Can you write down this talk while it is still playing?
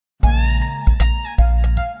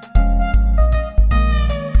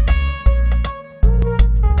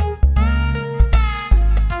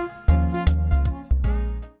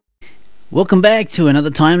Welcome back to another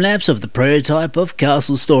time-lapse of the prototype of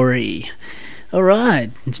Castle Story.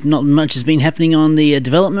 Alright, not much has been happening on the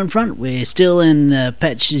development front. We're still in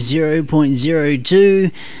patch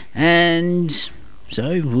 0.02 and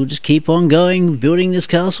so we'll just keep on going, building this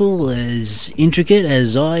castle as intricate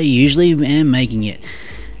as I usually am making it.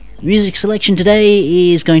 Music selection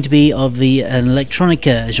today is going to be of the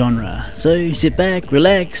Electronica genre, so sit back,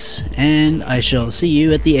 relax, and I shall see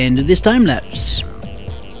you at the end of this time-lapse.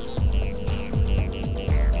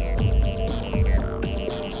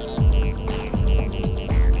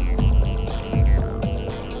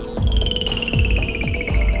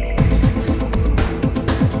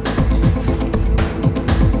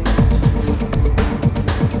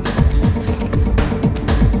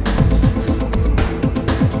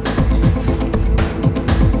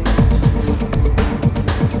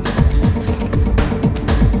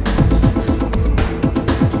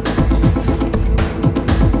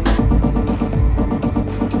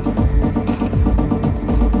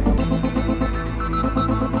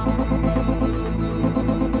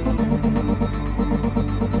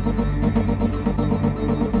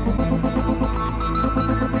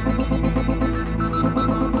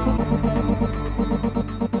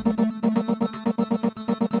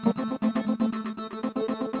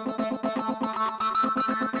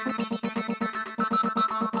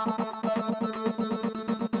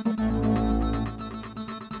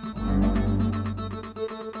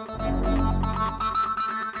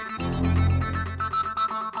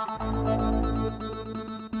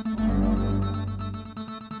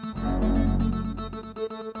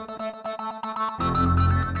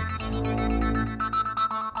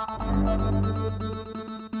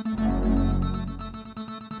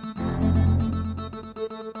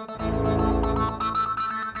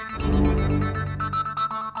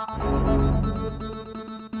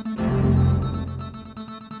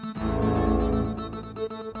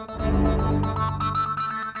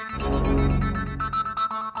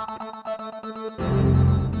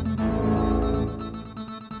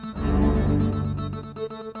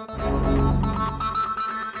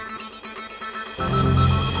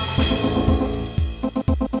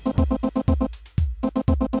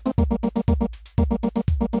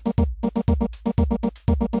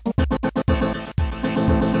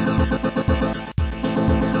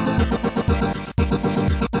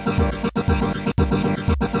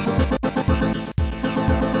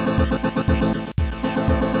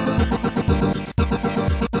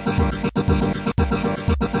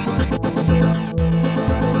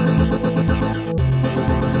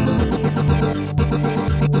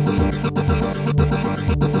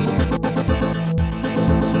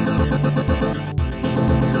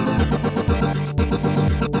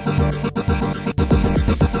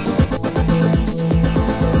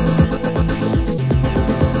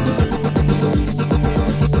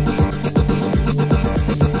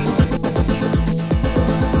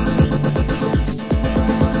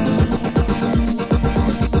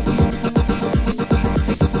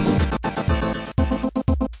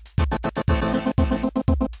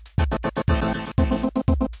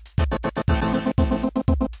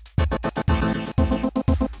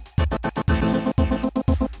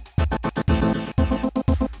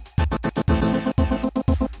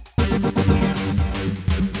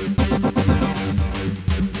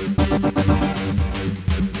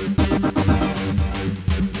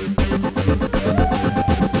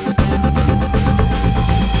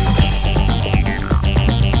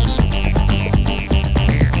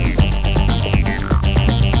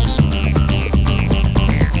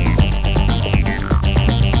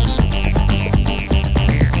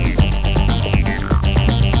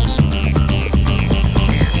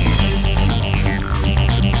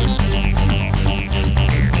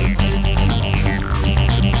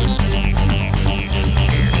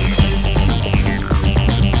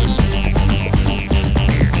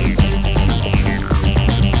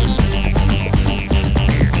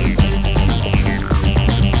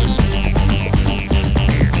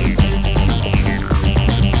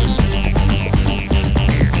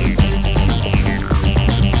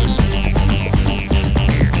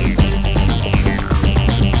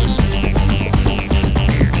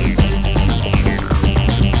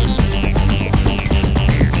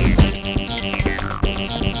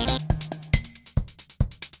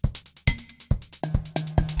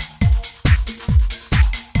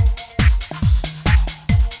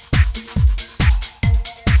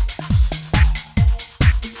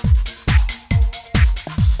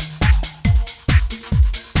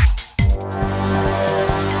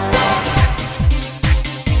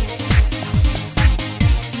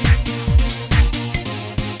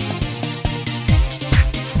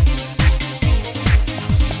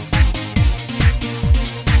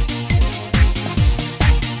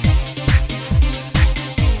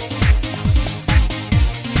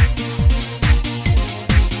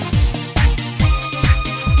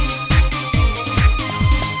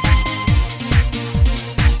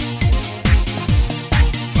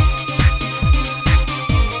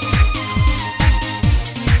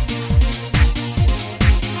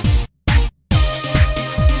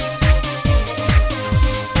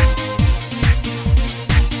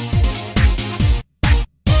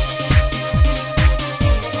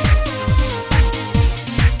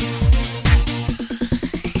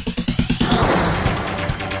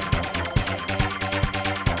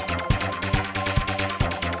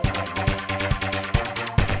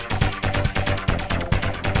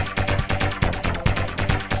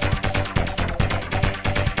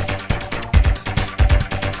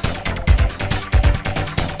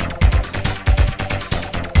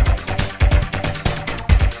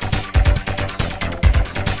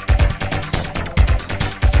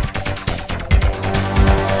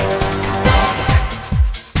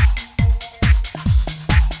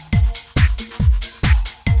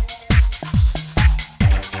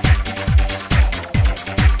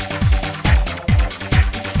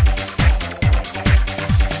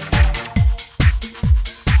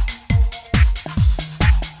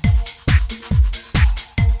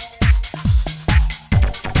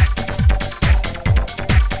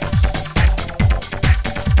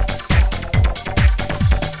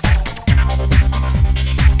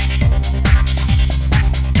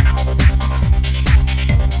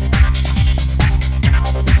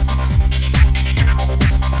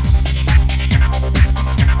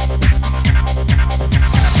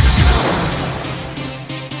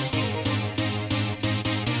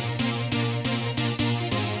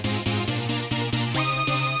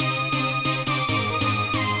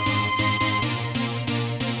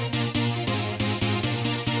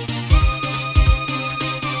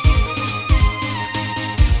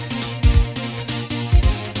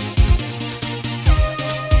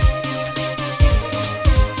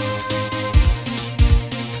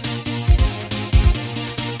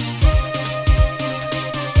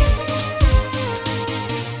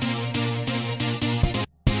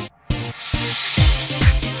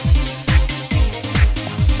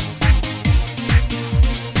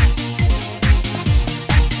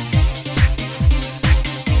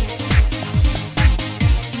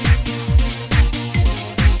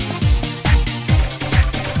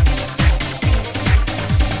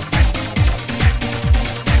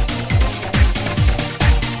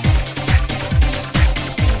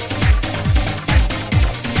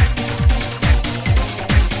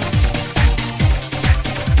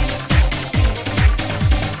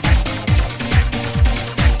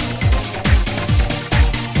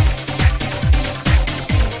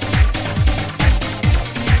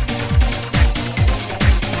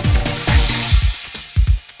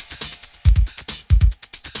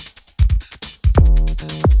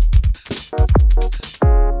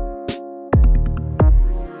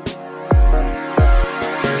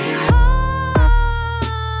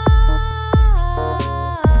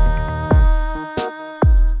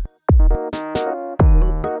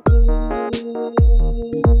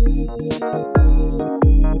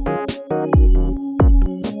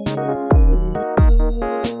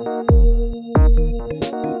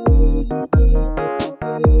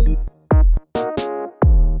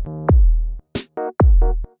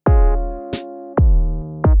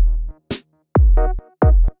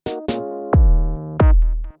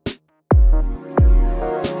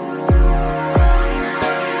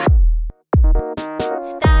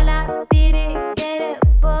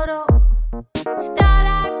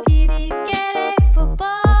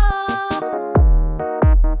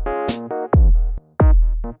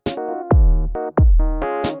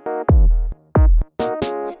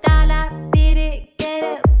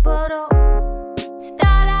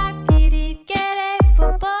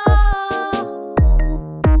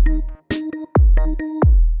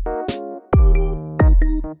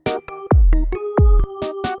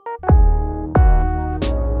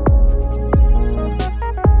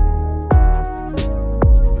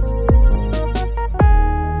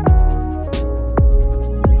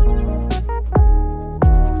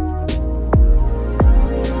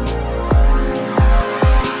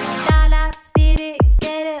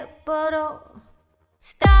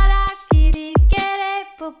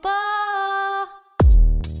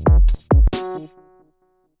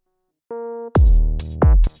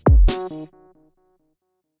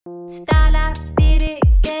 Stara biri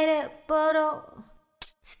gere boro.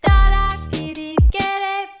 Stara biri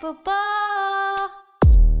gere bobo.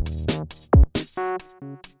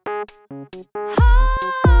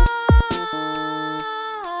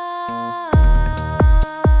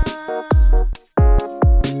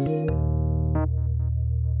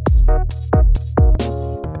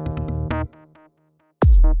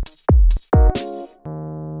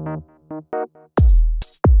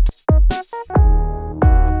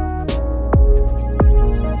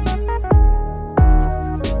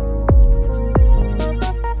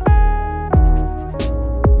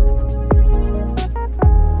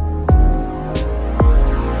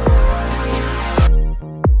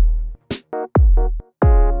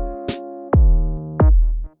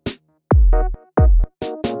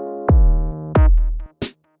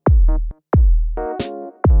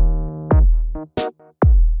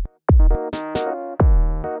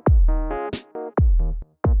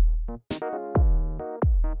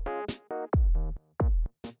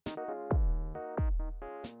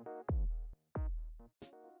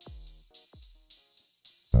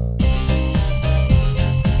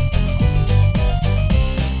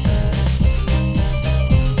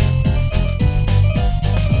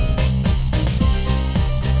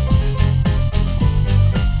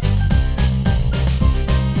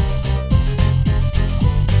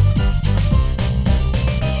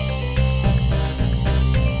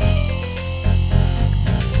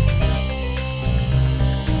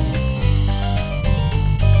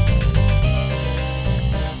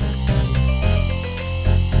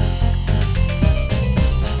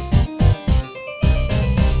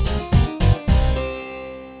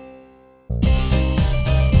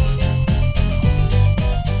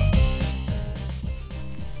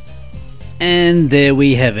 And there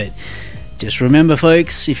we have it. Just remember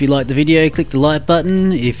folks, if you like the video, click the like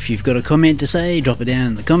button. If you've got a comment to say, drop it down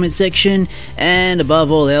in the comment section, and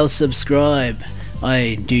above all else, subscribe.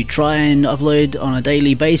 I do try and upload on a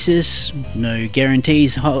daily basis. No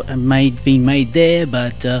guarantees being made there,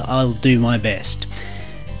 but I'll do my best.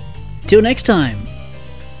 Till next time.